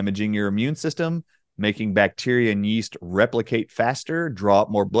 damaging your immune system, making bacteria and yeast replicate faster, draw up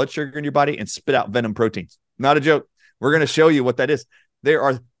more blood sugar in your body, and spit out venom proteins. Not a joke. We're going to show you what that is. There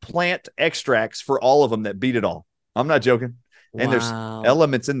are plant extracts for all of them that beat it all. I'm not joking. Wow. And there's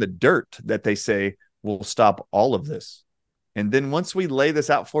elements in the dirt that they say will stop all of this. And then once we lay this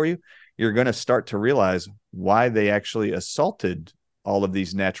out for you, you're going to start to realize why they actually assaulted all of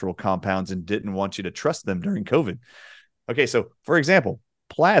these natural compounds and didn't want you to trust them during COVID. Okay, so for example,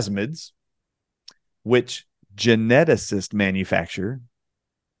 plasmids, which geneticists manufacture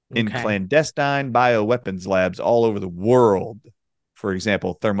in clandestine bioweapons labs all over the world. For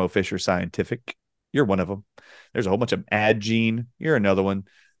example, Thermo Fisher Scientific, you're one of them. There's a whole bunch of Adgene, you're another one.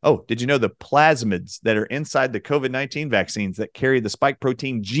 Oh, did you know the plasmids that are inside the COVID-19 vaccines that carry the spike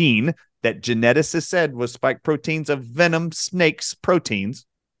protein gene that geneticists said was spike proteins of venom snakes proteins?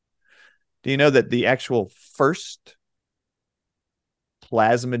 Do you know that the actual first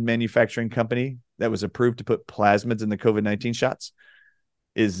plasmid manufacturing company that was approved to put plasmids in the COVID-19 shots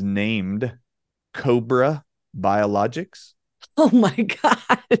is named Cobra Biologics? Oh my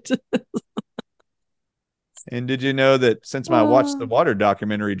God. And did you know that since my Watch the Water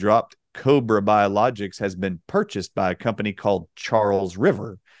documentary dropped, Cobra Biologics has been purchased by a company called Charles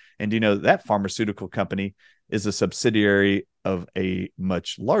River? And do you know that pharmaceutical company is a subsidiary of a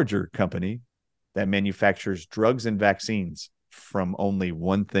much larger company that manufactures drugs and vaccines from only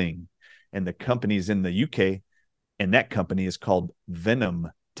one thing? And the company's in the UK, and that company is called Venom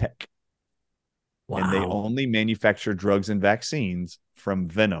Tech. Wow. And they only manufacture drugs and vaccines from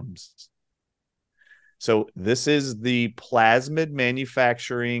venoms. So this is the plasmid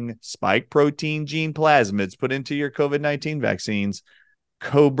manufacturing spike protein gene plasmids put into your COVID-19 vaccines,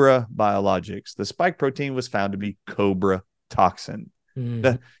 Cobra Biologics. The spike protein was found to be cobra toxin.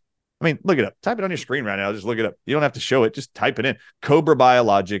 Look it up. Type it on your screen right now. Just look it up. You don't have to show it. Just type it in. Cobra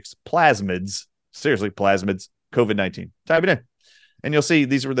Biologics, plasmids, seriously, plasmids, COVID-19. Type it in. And you'll see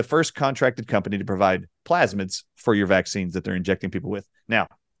these were the first contracted company to provide plasmids for your vaccines that they're injecting people with. Now,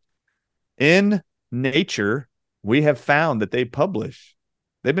 in Nature, we have found that they've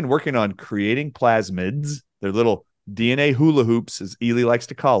been working on creating plasmids, their little DNA hula hoops, as Ely likes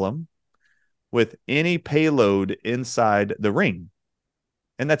to call them, with any payload inside the ring.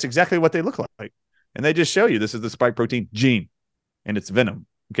 And that's exactly what they look like. And they just show you this is the spike protein gene, and it's venom.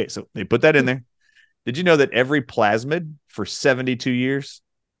 Okay, so they put that in there. Did you know that every plasmid for 72 years,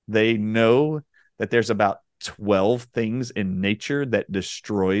 they know that there's about 12 things in nature that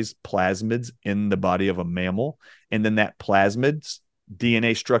destroys plasmids in the body of a mammal, and then that plasmid's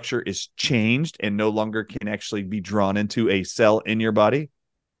DNA structure is changed and no longer can actually be drawn into a cell in your body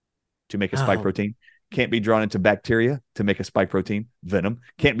to make a spike protein, can't be drawn into bacteria to make a spike protein, venom,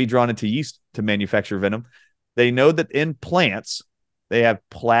 can't be drawn into yeast to manufacture venom. They know that in plants, they have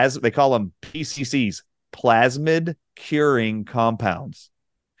they call them PCCs, plasmid curing compounds.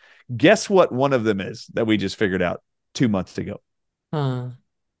 Guess what one of them is that we just figured out 2 months ago?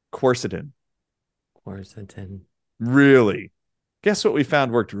 Quercetin. Quercetin. Really? Guess what we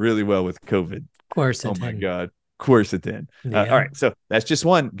found worked really well with COVID? Quercetin. Oh my God. Quercetin. Yeah. All right. So that's just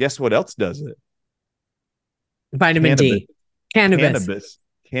one. Guess what else does it? Vitamin D. Cannabis.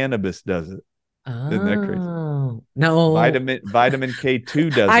 Cannabis does it. Isn't that crazy? No. Vitamin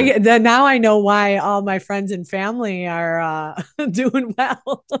K2 does it. Now I know why all my friends and family are doing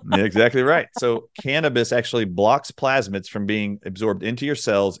well. Yeah, exactly right. So cannabis actually blocks plasmids from being absorbed into your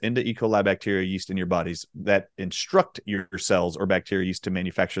cells, into E. coli bacteria yeast in your bodies that instruct your cells or bacteria yeast to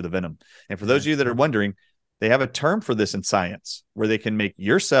manufacture the venom. And for those of you that are wondering, they have a term for this in science where they can make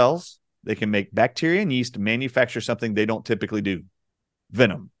your cells, they can make bacteria and yeast manufacture something they don't typically do,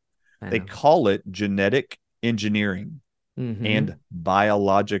 venom. They call it genetic engineering and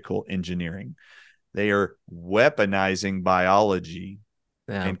biological engineering. They are weaponizing biology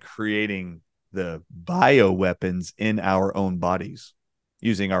and creating the bioweapons in our own bodies,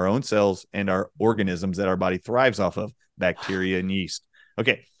 using our own cells and our organisms that our body thrives off of, bacteria and yeast.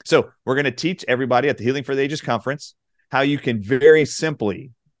 Okay, so we're going to teach everybody at the Healing for the Ages conference how you can very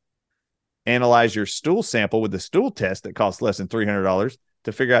simply analyze your stool sample with the stool test that costs less than $300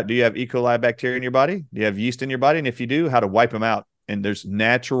 to figure out, do you have E. coli bacteria in your body? Do you have yeast in your body? And if you do, how to wipe them out. And there's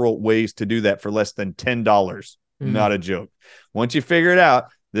natural ways to do that for less than $10. Not a joke. Once you figure it out,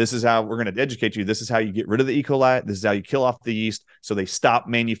 This is how we're going to educate you. This is how you get rid of the E. coli. This is how you kill off the yeast. So they stop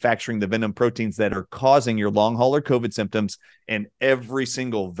manufacturing the venom proteins that are causing your long hauler COVID symptoms and every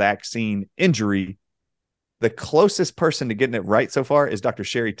single vaccine injury. The closest person to getting it right so far is Dr.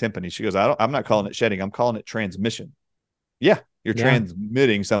 Sherry Timpany. She goes, I'm not calling it shedding. I'm calling it transmission. Yeah, you're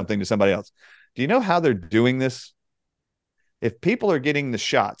transmitting something to somebody else. Do you know how they're doing this? If people are getting the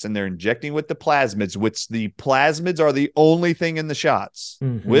shots and they're injecting with the plasmids, which the plasmids are the only thing in the shots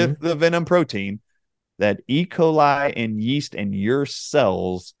with the venom protein, that E. coli and yeast and your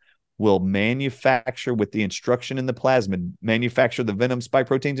cells will manufacture with the instruction in the plasmid, manufacture the venom spike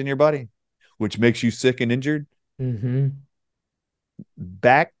proteins in your body, which makes you sick and injured.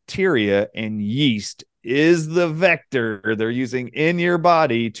 Bacteria and yeast is the vector they're using in your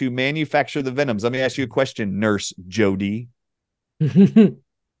body to manufacture the venoms. Let me ask you a question, Nurse Jody.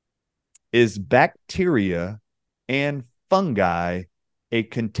 Is bacteria and fungi a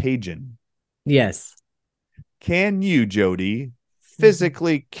contagion? Yes. Can you, Jody,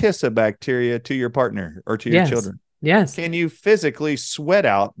 physically kiss a bacteria to your partner or to your children? Yes. Can you physically sweat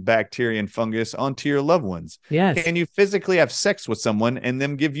out bacteria and fungus onto your loved ones? Yes. Can you physically have sex with someone and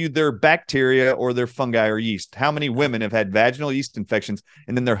them give you their bacteria or their fungi or yeast? How many women have had vaginal yeast infections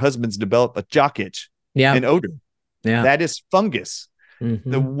and then their husbands develop a jock itch and odor? Yeah. That is fungus.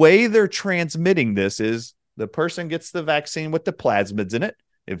 The way they're transmitting this is the person gets the vaccine with the plasmids in it.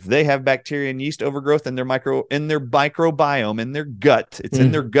 If they have bacteria and yeast overgrowth in their microbiome, in their gut, it's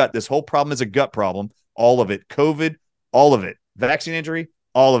in their gut. This whole problem is a gut problem. All of it, COVID, all of it, vaccine injury,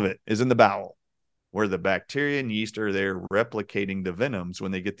 all of it is in the bowel, where the bacteria and yeast are there replicating the venoms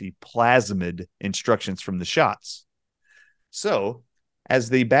when they get the plasmid instructions from the shots. So as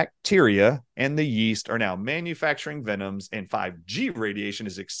the bacteria and the yeast are now manufacturing venoms and 5G radiation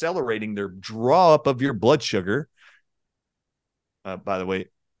is accelerating their draw up of your blood sugar. By the way,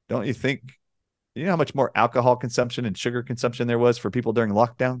 don't you think, you know how much more alcohol consumption and sugar consumption there was for people during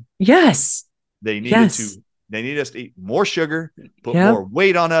lockdown? Yes. They needed they need us to eat more sugar, put more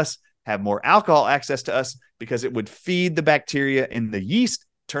weight on us, have more alcohol access to us, because it would feed the bacteria and the yeast,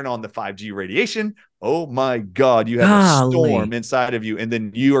 turn on the 5G radiation. Oh my God, you have a storm inside of you. And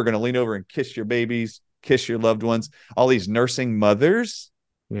then you are going to lean over and kiss your babies, kiss your loved ones. All these nursing mothers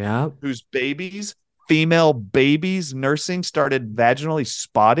whose babies, female babies nursing, started vaginally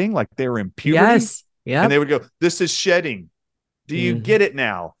spotting like they were in puberty. And they would go, this is shedding. Do you get it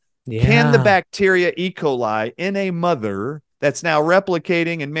now? Can the bacteria E. coli in a mother that's now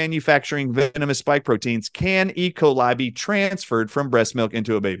replicating and manufacturing venomous spike proteins, can E. coli be transferred from breast milk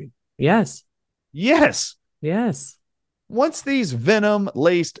into a baby? Yes. Yes. Yes. Once these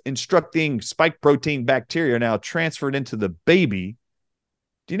venom-laced instructing spike protein bacteria are now transferred into the baby,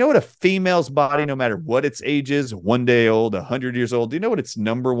 do you know what a female's body, no matter what its age is, 1 day old, 100 years old, do you know what its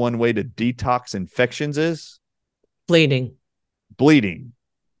number one way to detox infections is? Bleeding.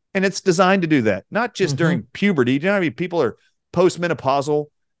 And it's designed to do that, not just during puberty. Do you know how many people are postmenopausal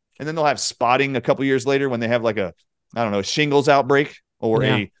and then they'll have spotting a couple years later when they have like a, I don't know, shingles outbreak or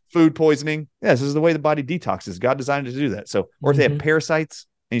a food poisoning? Yeah, this is the way the body detoxes. God designed it to do that. So, or if they have parasites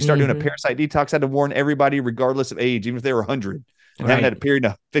and you start doing a parasite detox, I had to warn everybody regardless of age, even if they were 100 and haven't had a period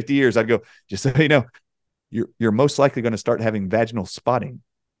of 50 years, I'd go, just so you know, you're most likely going to start having vaginal spotting.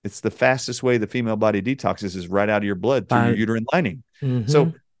 It's the fastest way the female body detoxes is right out of your blood through your uterine lining.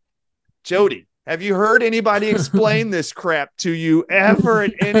 So, Jody, have you heard anybody explain this crap to you ever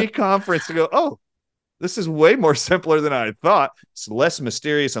at any conference to go, oh, this is way more simpler than I thought. It's less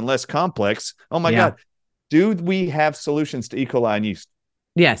mysterious and less complex. Oh my God. Do we have solutions to E. coli and yeast?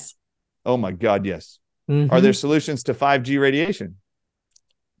 Yes. Oh my God. Yes. Are there solutions to 5G radiation?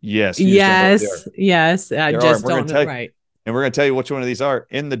 Yes. Yes. I just don't know. Right. And we're going to tell you which one of these are.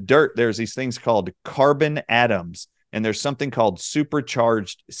 In the dirt, there's these things called carbon atoms. And there's something called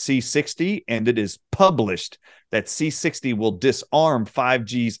supercharged C60, and it is published that C60 will disarm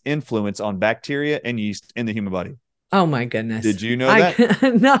 5G's influence on bacteria and yeast in the human body. Oh my goodness. Did you know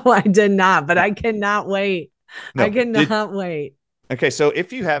that? No, I did not, but I cannot wait. I cannot wait. Okay, so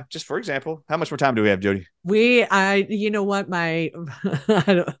if you have, just for example, how much more time do we have, Jody? You know what,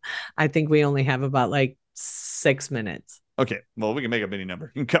 I think we only have about like 6 minutes. Okay, well, we can make up any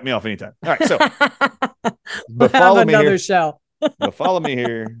number. You can cut me off anytime. All right, so we'll have another show. But follow me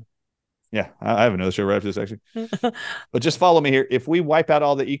here. Yeah, I have another show right after this, actually. But just follow me here. If we wipe out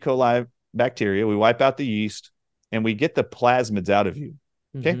all the E. coli bacteria, we wipe out the yeast, and we get the plasmids out of you,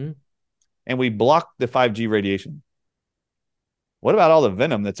 okay? And we block the 5G radiation. What about all the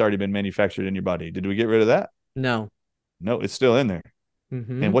venom that's already been manufactured in your body? Did we get rid of that? No, it's still in there.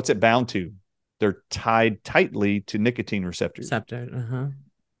 And what's it bound to? They're tied tightly to nicotine receptors.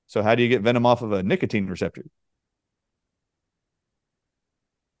 So how do you get venom off of a nicotine receptor?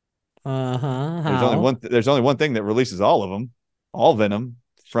 There's only one thing that releases all of them, all venom,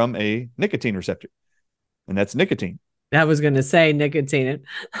 from a nicotine receptor, and that's nicotine. I was going to say nicotine.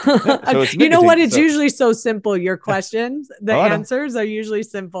 So it's you know nicotine. what? It's usually so simple. Your questions, the Oh, answers are usually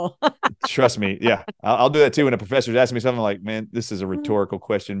simple. Trust me. Yeah. I'll do that too. When a professor's asking me something like, man, this is a rhetorical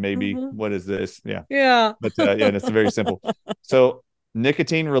question. Maybe what is this? Yeah. Yeah. But yeah, it's very simple. So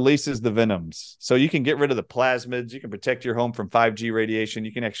nicotine releases the venoms. So you can get rid of the plasmids. You can protect your home from 5G radiation.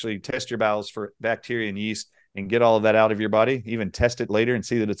 You can actually test your bowels for bacteria and yeast and get all of that out of your body, even test it later and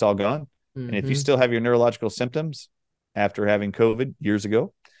see that it's all gone. And if you still have your neurological symptoms after having COVID years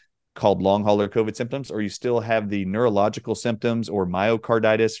ago, called long hauler COVID symptoms, or you still have the neurological symptoms or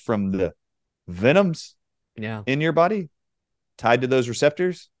myocarditis from the venoms in your body tied to those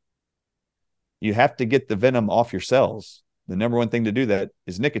receptors, you have to get the venom off your cells. The number one thing to do that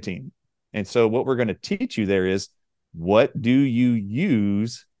is nicotine. And so what we're going to teach you there is, what do you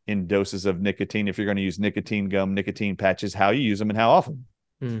use in doses of nicotine? If you're going to use nicotine gum, nicotine patches, how you use them and how often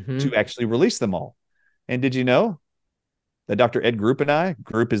to actually release them all. And did you know that Dr. Ed Group and I,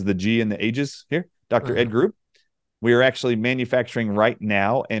 Group is the G in the ages here, Dr. Ed Group, we are actually manufacturing right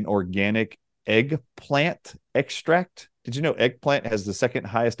now an organic eggplant extract. Did you know eggplant has the second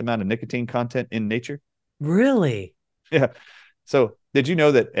highest amount of nicotine content in nature? Really? Yeah. So did you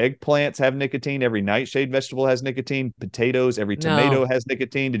know that eggplants have nicotine? Every nightshade vegetable has nicotine. Potatoes, every tomato has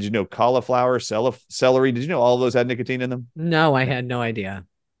nicotine. Did you know cauliflower, celery? Did you know all those had nicotine in them? No, I had no idea.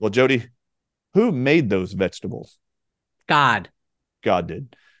 Well, Jody, who made those vegetables? God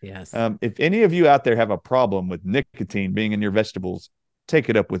did. Yes. If any of you out there have a problem with nicotine being in your vegetables, take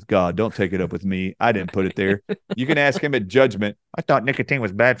it up with God. Don't take it up with me. I didn't put it there. You can ask him at judgment. I thought nicotine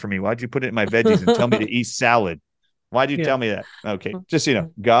was bad for me. Why'd you put it in my veggies and tell me to eat salad? Why'd you tell me that? Okay. Just,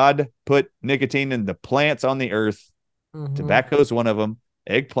 God put nicotine in the plants on the earth. Tobacco is one of them.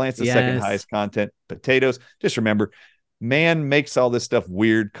 Eggplant's the second highest content. Potatoes. Just remember, man makes all this stuff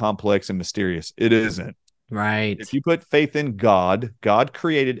weird, complex, and mysterious. It isn't. Right. If you put faith in God, God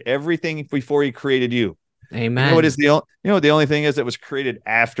created everything before he created you. Amen. You know what the only thing is that was created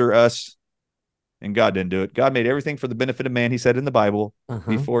after us? And God didn't do it. God made everything for the benefit of man, he said in the Bible,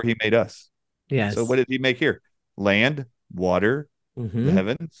 before he made us. Yes. So what did he make here? Land, water, the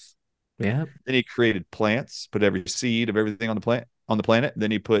heavens. Yeah. Then he created plants, put every seed of everything on the planet.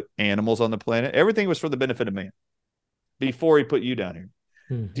 Then he put animals on the planet. Everything was for the benefit of man before he put you down here.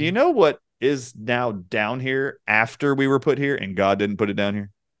 Do you know what is now down here after we were put here and God didn't put it down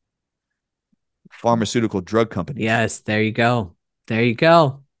here? Pharmaceutical drug companies. Yes, there you go. There you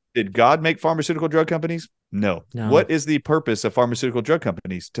go. Did God make pharmaceutical drug companies? No. What is the purpose of pharmaceutical drug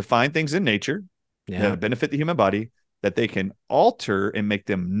companies? To find things in nature that benefit the human body, that they can alter and make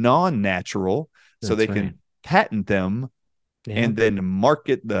them non-natural, so they can patent them and then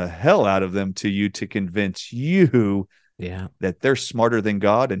market the hell out of them to you to convince you that they're smarter than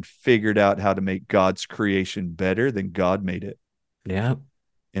God and figured out how to make God's creation better than God made it. Yeah.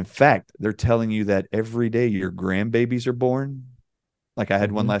 In fact, they're telling you that every day your grandbabies are born. Like I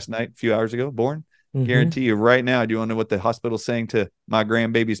had one last night, a few hours ago, born. Guarantee you right now. Do you want to know what the hospital's saying to my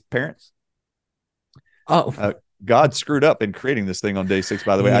grandbaby's parents? God screwed up in creating this thing on day 6,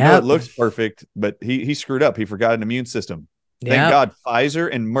 by the way. I know it looks perfect, but he screwed up. He forgot an immune system. Thank God Pfizer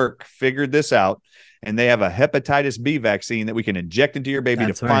and Merck figured this out, and they have a hepatitis B vaccine that we can inject into your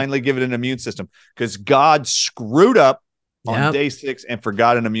baby finally give it an immune system, because God screwed up on day 6 and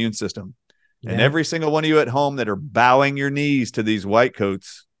forgot an immune system. And every single one of you at home that are bowing your knees to these white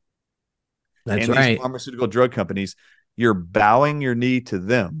coats these pharmaceutical drug companies, you're bowing your knee to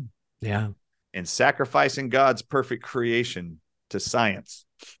them. Yeah. And sacrificing God's perfect creation to science.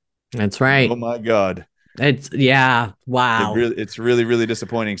 That's right. Oh my God. Wow. It's really, really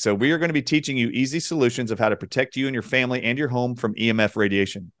disappointing. So we are going to be teaching you easy solutions of how to protect you and your family and your home from EMF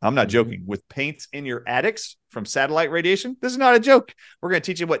radiation. I'm not joking. With paints in your attics from satellite radiation, this is not a joke. We're going to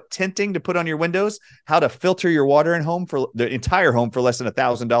teach you what tinting to put on your windows, how to filter your water in home for the entire home for less than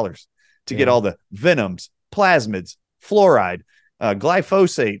 $1,000 to get all the venoms, plasmids, fluoride,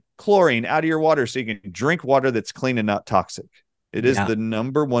 glyphosate, chlorine out of your water so you can drink water that's clean and not toxic. It is the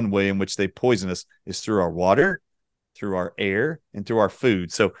number one way in which they poison us is through our water, through our air, and through our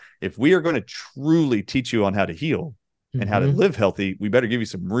food. So if we are going to truly teach you on how to heal and how to live healthy, we better give you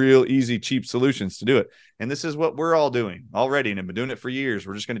some real easy, cheap solutions to do it. And this is what we're all doing already, and have been doing it for years.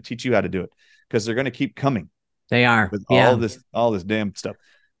 We're just going to teach you how to do it, because they're going to keep coming. They are. With all this damn stuff.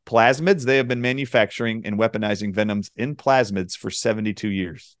 Plasmids, they have been manufacturing and weaponizing venoms in plasmids for 72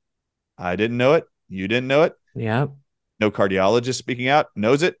 years. I didn't know it. You didn't know it. Yeah. No cardiologist speaking out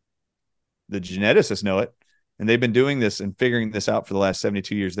knows it. The geneticists know it. And they've been doing this and figuring this out for the last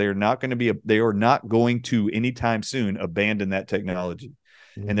 72 years. They are not going to anytime soon abandon that technology.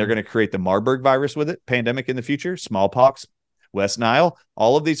 And they're going to create the Marburg virus with it, pandemic in the future, smallpox, West Nile.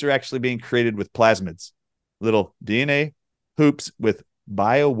 All of these are actually being created with plasmids, little DNA hoops with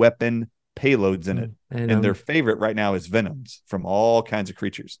bioweapon payloads in it. And their favorite right now is venoms from all kinds of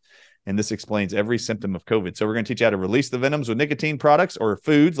creatures. And this explains every symptom of COVID. So we're going to teach you how to release the venoms with nicotine products or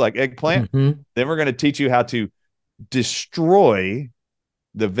foods like eggplant. Then we're going to teach you how to destroy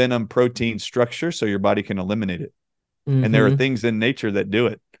the venom protein structure so your body can eliminate it. And there are things in nature that do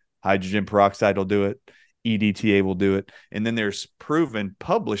it. Hydrogen peroxide will do it. EDTA will do it. And then there's proven,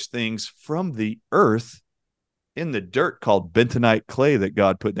 published things from the earth in the dirt called bentonite clay that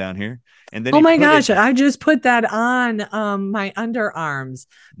God put down here. And then, oh my gosh, I just put that on my underarms.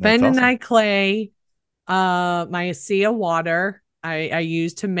 Bentonite clay, my ASEA water I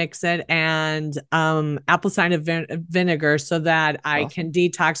use to mix it, and apple cider vinegar so that I can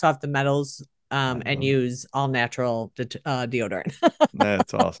detox off the metals and use all natural deodorant.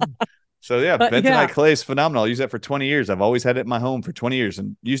 That's awesome. So yeah, bentonite clay is phenomenal. I use that for 20 years. I've always had it in my home for 20 years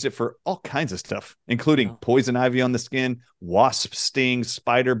and used it for all kinds of stuff, including poison ivy on the skin, wasp stings,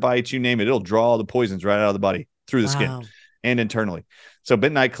 spider bites, you name it. It'll draw all the poisons right out of the body through the skin and internally. So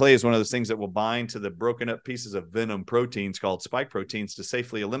bentonite clay is one of those things that will bind to the broken up pieces of venom proteins called spike proteins to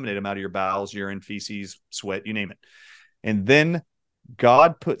safely eliminate them out of your bowels, urine, feces, sweat, you name it. And then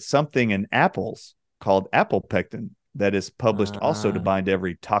God put something in apples called apple pectin that is published also to bind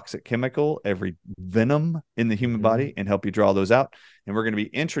every toxic chemical, every venom in the human body and help you draw those out. And we're going to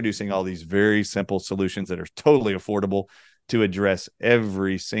be introducing all these very simple solutions that are totally affordable to address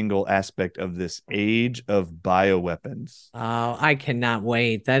every single aspect of this age of bioweapons. Oh, I cannot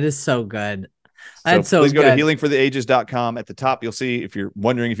wait. That is so good. That's so please go to healingfortheages.com. At the top, you'll see, if you're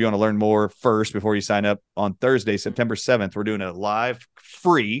wondering if you want to learn more first before you sign up, on Thursday, September 7th, we're doing a live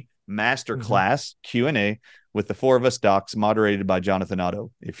free masterclass Q&A with the four of us docs, moderated by Jonathan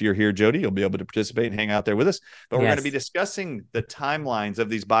Otto. If you're here, Jody, you'll be able to participate and hang out there with us. But we're going to be discussing the timelines of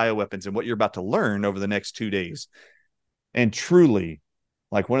these bioweapons and what you're about to learn over the next 2 days. And truly,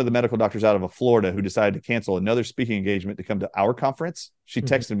 like one of the medical doctors out of Florida who decided to cancel another speaking engagement to come to our conference, she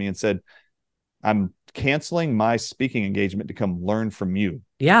texted me and said, I'm canceling my speaking engagement to come learn from you.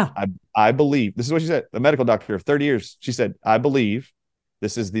 Yeah. I believe, this is what she said, a medical doctor of 30 years. She said, I believe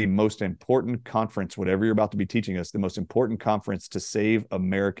this is the most important conference, whatever you're about to be teaching us, the most important conference to save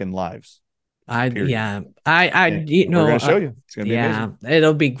American lives. We're going to show you. It's going to be amazing.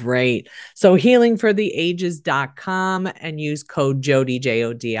 It'll be great. So healingfortheages.com and use code Jody,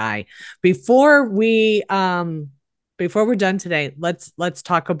 Jodi. Before we're done today, let's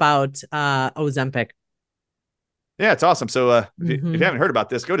talk about Ozempic. Yeah, it's awesome. So if you haven't heard about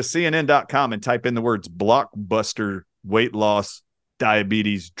this, go to CNN.com and type in the words blockbuster weight loss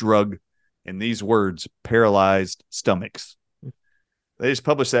diabetes drug, and these words, paralyzed stomachs. They just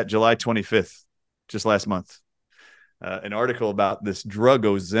published that July 25th, just last month. An article about this drug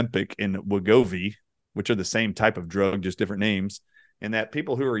Ozempic and Wegovy, which are the same type of drug, just different names, and that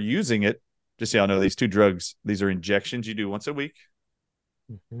people who are using it, just so y'all know, these two drugs, these are injections you do once a week.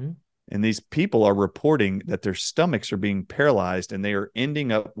 And these people are reporting that their stomachs are being paralyzed and they are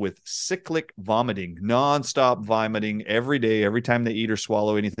ending up with cyclic vomiting, nonstop vomiting every day. Every time they eat or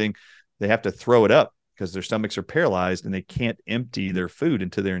swallow anything, they have to throw it up because their stomachs are paralyzed and they can't empty their food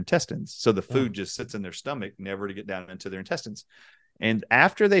into their intestines. So the food just sits in their stomach, never to get down into their intestines. And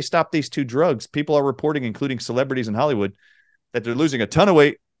after they stop these two drugs, people are reporting, including celebrities in Hollywood, that they're losing a ton of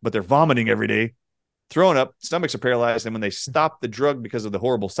weight, but they're vomiting every day, throwing up, stomachs are paralyzed. And when they stop the drug because of the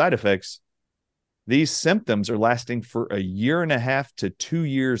horrible side effects, these symptoms are lasting for 1.5 to 2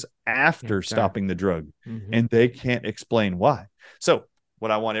 years after stopping the drug. And they can't explain why. So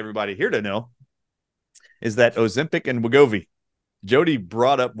what I want everybody here to know is that Ozempic and Wegovy, Jody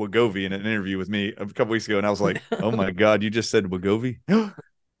brought up Wegovy in an interview with me a couple weeks ago. And I was like, oh my God, you just said Wegovy? Do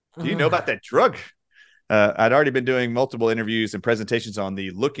you know about that drug? I'd already been doing multiple interviews and presentations on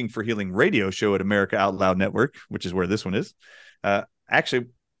the Looking for Healing radio show at America Out Loud Network, which is where this one is. Actually,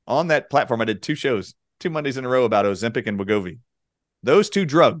 on that platform, I did 2 shows, 2 Mondays in a row about Ozempic and Wegovy. Those 2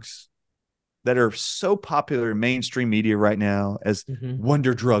 drugs that are so popular in mainstream media right now as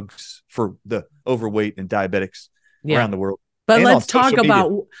wonder drugs for the overweight and diabetics around the world. But let's talk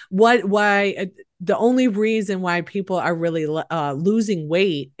about why the only reason why people are really losing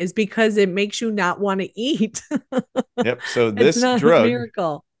weight is because it makes you not want to eat. Yep. So this drug,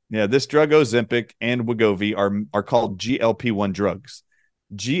 miracle. Yeah, this drug Ozempic and Wegovy are called GLP-1 drugs.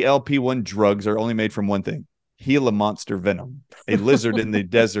 GLP-1 drugs are only made from one thing: Gila monster venom, a lizard in the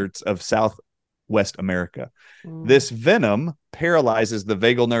deserts of Southwest America. This venom paralyzes the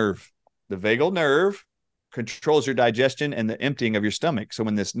vagal nerve. The vagal nerve controls your digestion and the emptying of your stomach. So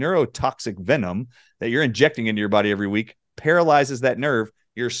when this neurotoxic venom that you're injecting into your body every week paralyzes that nerve,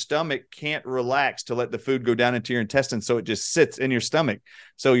 your stomach can't relax to let the food go down into your intestines. So it just sits in your stomach.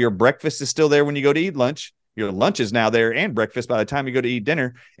 So your breakfast is still there when you go to eat lunch. Your lunch is now there and breakfast by the time you go to eat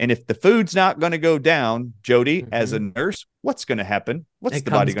dinner. And if the food's not going to go down, Jody, as a nurse, what's going to happen? What's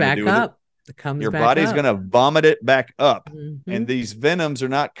the body going to do with it? Your body's going to vomit it back up. And these venoms are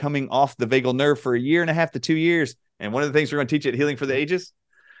not coming off the vagal nerve for 1.5 to 2 years. And one of the things we're going to teach at Healing for the Ages,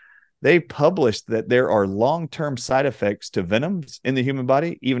 they published that there are long-term side effects to venoms in the human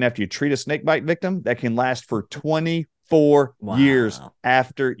body, even after you treat a snake bite victim, that can last for 24 years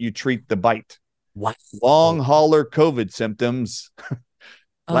after you treat the bite. What? Long hauler COVID symptoms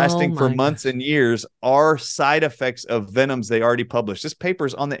lasting for months and years are side effects of venoms they already published. This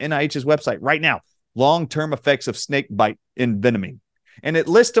paper's on the NIH's website right now. Long-term effects of snake bite envenoming. And it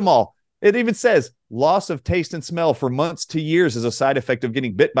lists them all. It even says loss of taste and smell for months to years is a side effect of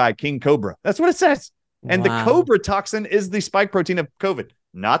getting bit by a king cobra. That's what it says. And the cobra toxin is the spike protein of COVID.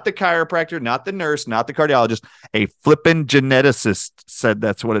 Not the chiropractor, not the nurse, not the cardiologist. A flippin' geneticist said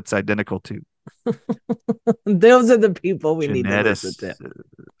that's what it's identical to. Those are the people we need to listen to.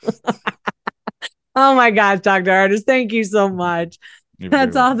 Oh my gosh, Dr. Artist, thank you so much.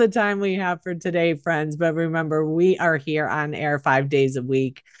 That's all the time we have for today, friends. But remember, we are here on air 5 days a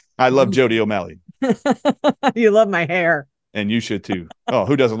week. I love Jody O'Malley. You love my hair. And you should too. Oh,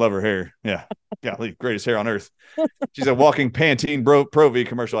 who doesn't love her hair? Yeah. Golly, greatest hair on earth. She's a walking Pantene Pro V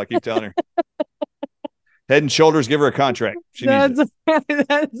commercial, I keep telling her. Head and Shoulders, give her a contract. That's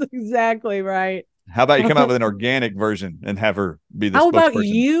exactly right. How about you come out with an organic version and have her be the How spokesperson? about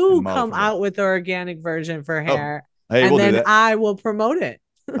you come out with the organic version for hair? Hey, and we'll then do that. I will promote it.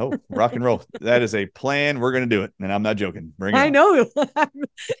 Oh, rock and roll. That is a plan. We're going to do it. And I'm not joking. Bring it on. I know.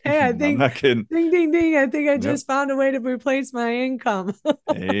 Hey, I think, I'm not kidding. Ding, ding, ding. I think I just found a way to replace my income.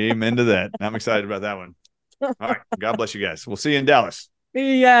 Amen to that. I'm excited about that one. All right. God bless you guys. We'll see you in Dallas.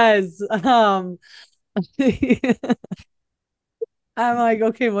 Yes. I'm like,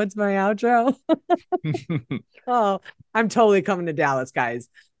 okay, what's my outro? Oh, I'm totally coming to Dallas, guys.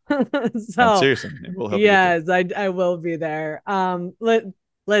 So seriously, we'll help yes, I will be there.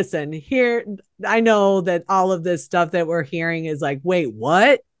 Listen, here, I know that all of this stuff that we're hearing is like, wait,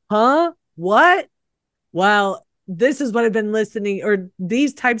 what? Huh? What? Well, this is what I've been listening, or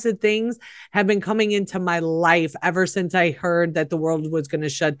these types of things have been coming into my life ever since I heard that the world was going to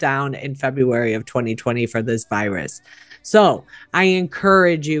shut down in February of 2020 for this virus. So I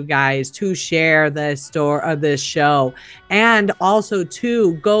encourage you guys to share this story of this show, and also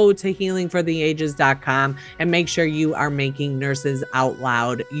to go to healingfortheages.com and make sure you are making Nurses Out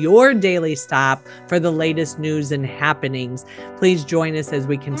Loud your daily stop for the latest news and happenings. Please join us as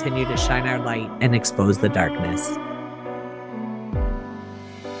we continue to shine our light and expose the darkness.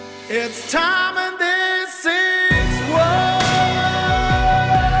 It's time